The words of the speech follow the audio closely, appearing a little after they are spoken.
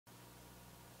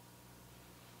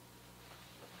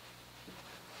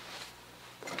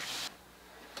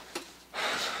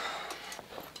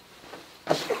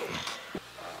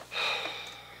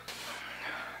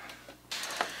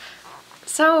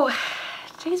So,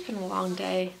 today's been a long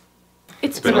day.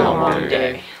 It's been a long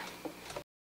day.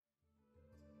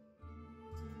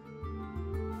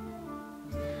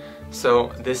 So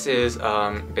this is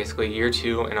basically year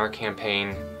 2 in our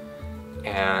campaign,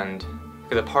 and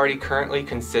the party currently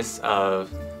consists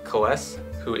of Celeste,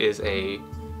 who is a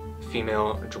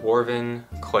female dwarven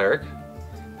cleric.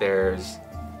 There's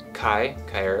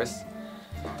Kairis.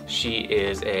 She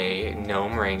is a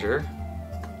gnome ranger.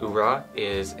 Ura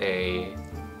is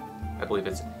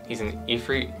he's an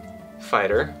Ifrit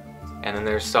fighter. And then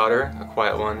there's Sauter, a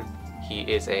quiet one. He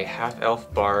is a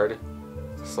half-elf bard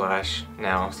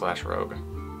 /now/rogue.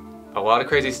 A lot of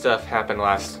crazy stuff happened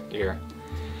last year.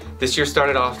 This year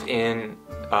started off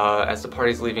as the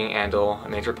party's leaving Andal, a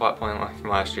major plot point from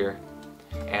last year.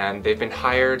 And they've been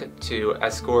hired to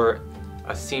escort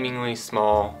a seemingly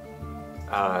small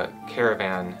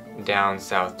caravan down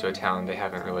south to a town they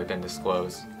haven't really been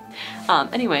disclosed.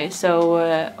 Anyway, so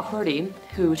Hordy,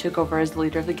 who took over as the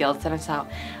leader of the guild, sent us out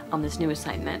on this new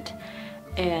assignment.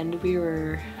 And we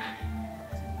were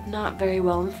not very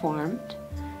well informed.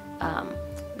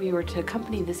 We were to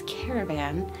accompany this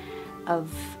caravan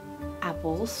of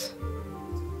apples.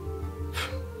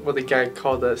 Well, the guy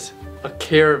called us a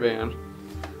caravan.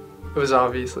 It was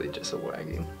obviously just a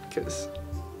wagon, because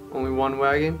only one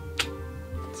wagon,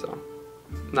 so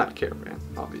not a caravan,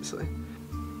 obviously.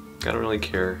 I don't really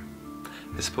care.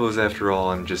 I suppose after all,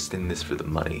 I'm just in this for the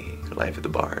money, the life of the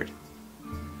bard.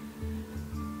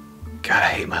 God, I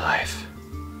hate my life.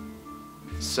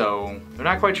 So, I'm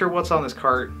not quite sure what's on this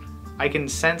cart. I can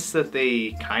sense that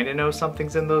they kind of know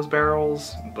something's in those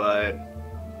barrels, but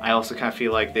I also kind of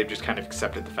feel like they've just kind of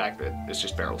accepted the fact that it's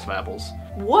just barrels of apples.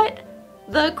 What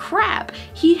the crap?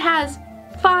 He has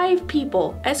 5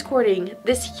 people escorting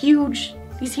these huge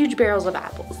barrels of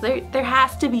apples. There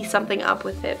has to be something up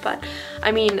with it, but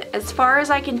I mean, as far as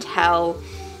I can tell,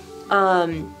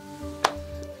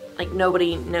 like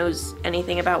nobody knows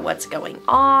anything about what's going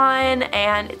on,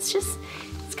 and it's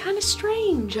kind of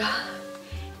strange. We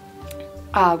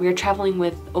are traveling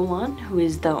with Olan, who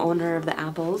is the owner of the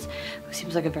apples, who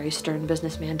seems like a very stern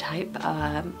businessman type.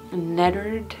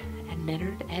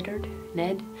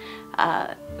 Ned,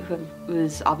 who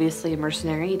is obviously a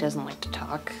mercenary. He doesn't like to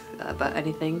talk about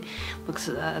anything. Looks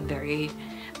very,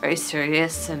 very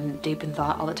serious and deep in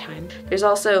thought all the time. There's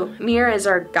also Mira as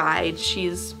our guide.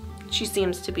 She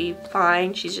seems to be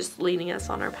fine. She's just leading us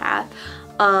on our path.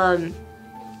 But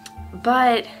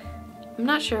I'm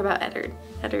not sure about Eddard.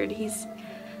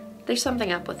 There's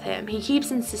something up with him. He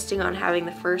keeps insisting on having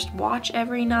the first watch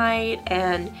every night,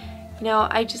 and you know,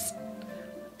 I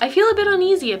feel a bit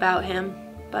uneasy about him,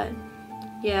 but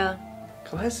yeah.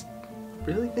 Celeste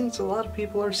really thinks a lot of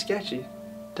people are sketchy.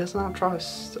 Does not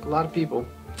trust a lot of people.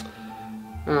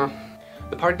 The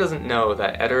party doesn't know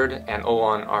that Eddard and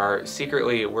Olan are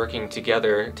secretly working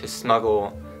together to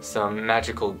smuggle some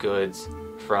magical goods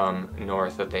from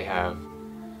north that they have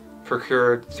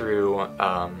procured through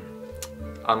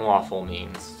unlawful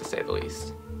means, to say the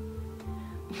least.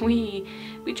 We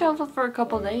traveled for a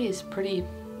couple days pretty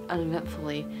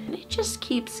uneventfully, and it just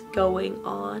keeps going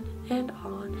on and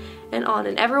on and on,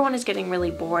 and everyone is getting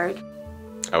really bored.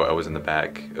 I was in the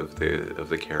back of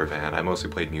the caravan. I mostly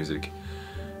played music.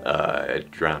 I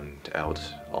drowned out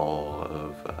all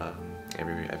of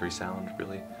every sound,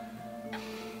 really.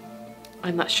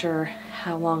 I'm not sure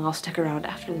how long I'll stick around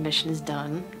after the mission is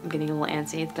done. I'm getting a little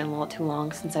antsy. It's been a little too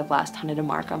long since I've last hunted a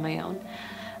mark on my own.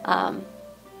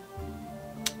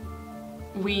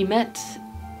 We met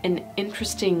an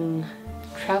interesting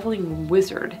traveling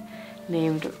wizard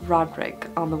named Roderick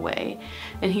on the way,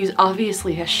 and he's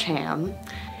obviously a sham.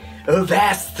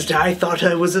 Avast! I thought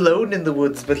I was alone in the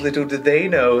woods, but little did they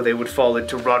know they would fall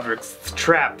into Roderick's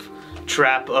trap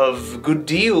of good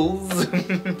deals.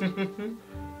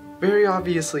 Very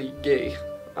obviously gay.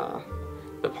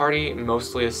 The party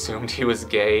mostly assumed he was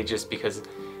gay just because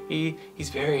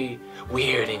he's very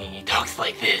weird and he talks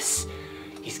like this.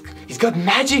 He's got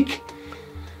magic.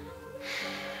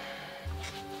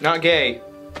 Not gay.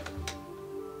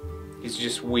 He's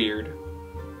just weird.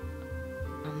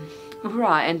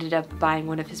 Ura ended up buying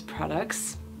one of his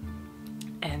products,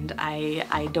 and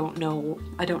I don't know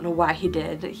why he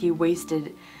did. He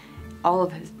wasted all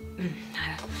of his.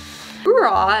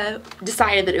 Ura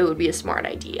decided that it would be a smart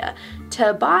idea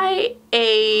to buy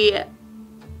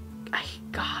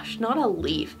not a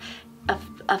leaf,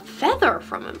 a feather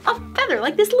from him. A feather,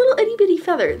 like this little itty bitty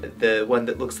feather. The one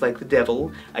that looks like the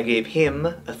devil. I gave him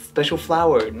a special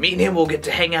flower, and me and him will get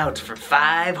to hang out for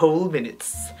 5 whole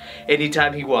minutes.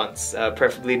 Anytime he wants,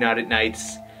 preferably not at night,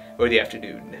 or the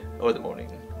afternoon, or the morning.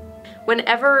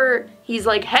 whenever he's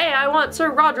like, hey, I want Sir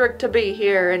Roderick to be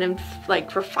here, and in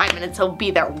like for 5 minutes he'll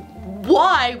be there.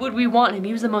 Why would we want him?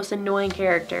 He was the most annoying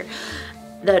character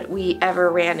that we ever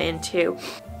ran into.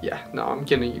 Yeah, no, I'm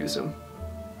gonna use him.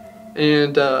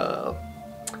 And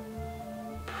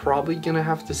probably gonna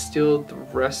have to steal the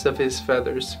rest of his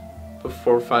feathers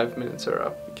before 5 minutes are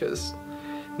up, because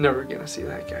never gonna see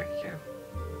that guy again.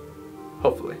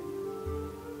 Hopefully.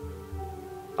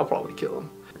 I'll probably kill him.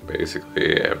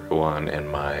 Basically, everyone in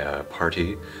my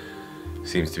party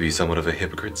seems to be somewhat of a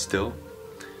hypocrite still.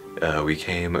 We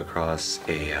came across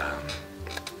a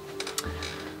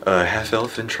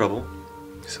half-elf in trouble,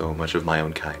 so much of my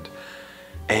own kind.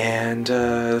 And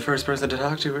the first person to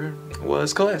talk to her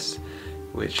was Celeste,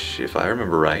 which, if I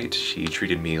remember right, she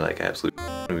treated me like absolute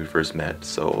when we first met,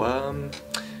 so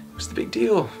what's the big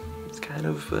deal? It's kind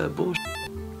of bullshit.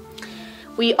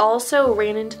 We also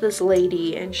ran into this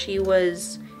lady, and she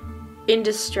was in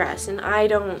distress, and I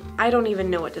don't even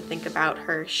know what to think about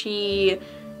her.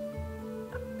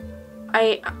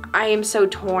 I am so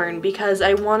torn, because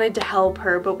I wanted to help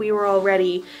her, but we were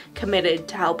already committed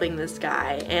to helping this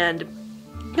guy, and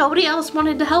nobody else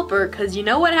wanted to help her, because you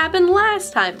know what happened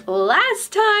last time?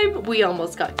 Last time, we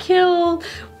almost got killed,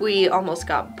 we almost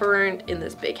got burnt in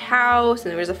this big house,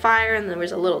 and there was a fire, and there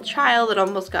was a little child that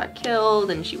almost got killed,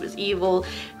 and she was evil.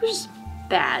 It was just a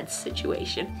bad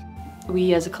situation.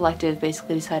 We as a collective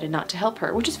basically decided not to help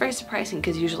her, which is very surprising,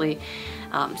 because usually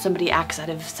somebody acts out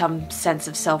of some sense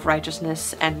of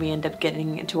self-righteousness, and we end up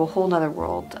getting into a whole nother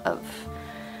world of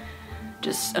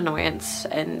just annoyance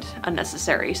and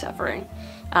unnecessary suffering.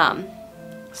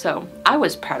 So I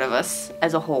was proud of us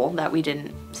as a whole that we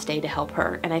didn't stay to help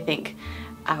her, and I think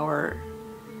our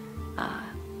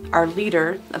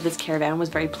leader of this caravan was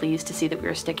very pleased to see that we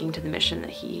were sticking to the mission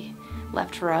that he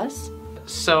left for us.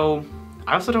 So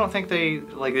I also don't think they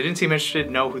didn't seem interested to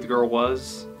know who the girl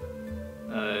was.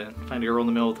 Find a girl in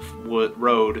the middle of the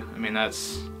road. I mean,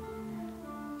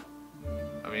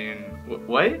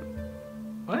 what?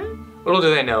 Little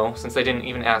do they know, since they didn't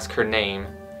even ask her name,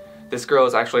 this girl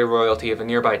is actually royalty of a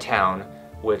nearby town,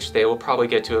 which they will probably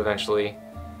get to eventually,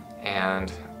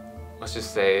 and let's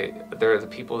just say the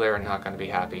people there are not going to be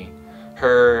happy.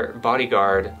 Her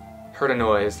bodyguard heard a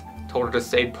noise, told her to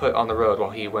stay put on the road while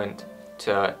he went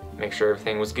to make sure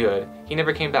everything was good. He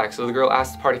never came back, so the girl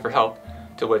asked the party for help,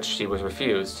 to which she was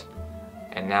refused,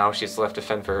 and now she's left to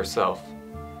fend for herself.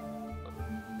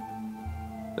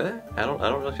 I don't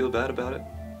really feel bad about it.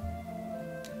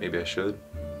 Maybe I should,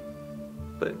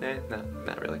 but no,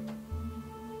 not really.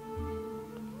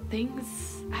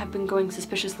 Things have been going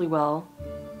suspiciously well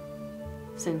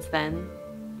since then.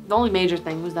 The only major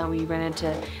thing was that we ran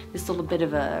into this little bit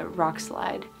of a rock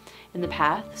slide in the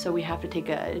path, so we have to take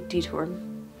a detour.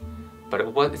 But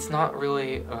it's not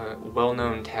really a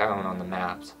well-known town on the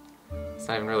maps. It's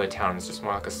not even really a town, it's just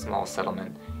more like a small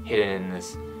settlement hidden in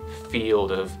this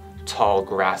field of tall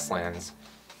grasslands.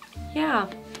 Yeah,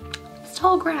 it's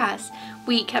tall grass.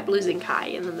 We kept losing Kai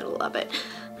in the middle of it.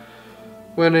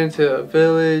 Went into a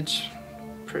village,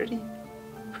 pretty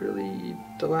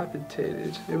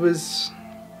dilapidated. It was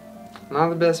not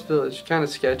the best village, kind of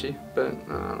sketchy, but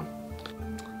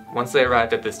Once they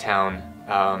arrived at this town,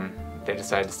 they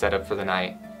decided to set up for the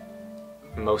night.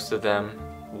 Most of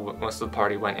the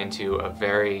party went into a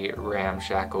very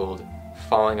ramshackled,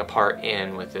 falling apart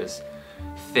inn with this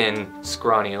thin,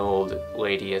 scrawny old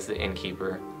lady as the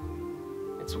innkeeper.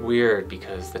 It's weird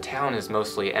because the town is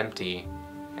mostly empty,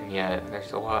 and yet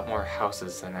there's a lot more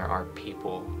houses than there are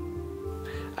people.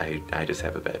 I just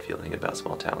have a bad feeling about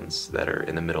small towns that are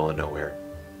in the middle of nowhere.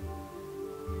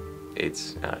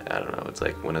 It's, I don't know, it's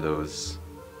like one of those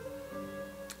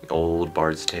old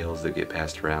bard's tales that get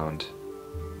passed around.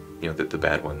 You know, the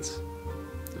bad ones.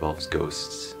 Involves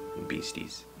ghosts and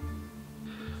beasties.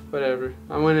 whatever.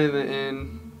 I went in the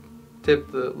inn,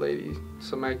 tipped the lady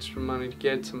some extra money to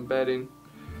get some bedding.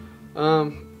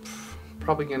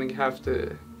 Probably gonna have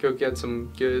to go get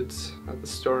some goods at the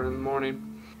store in the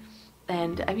morning.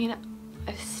 And I mean,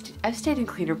 I've stayed in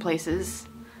cleaner places,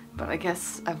 but I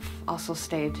guess I've also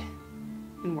stayed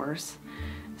in worse.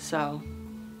 So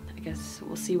I guess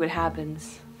we'll see what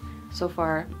happens. So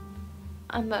far,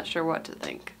 I'm not sure what to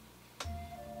think.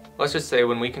 Let's just say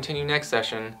when we continue next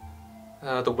session,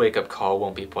 the wake-up call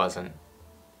won't be pleasant.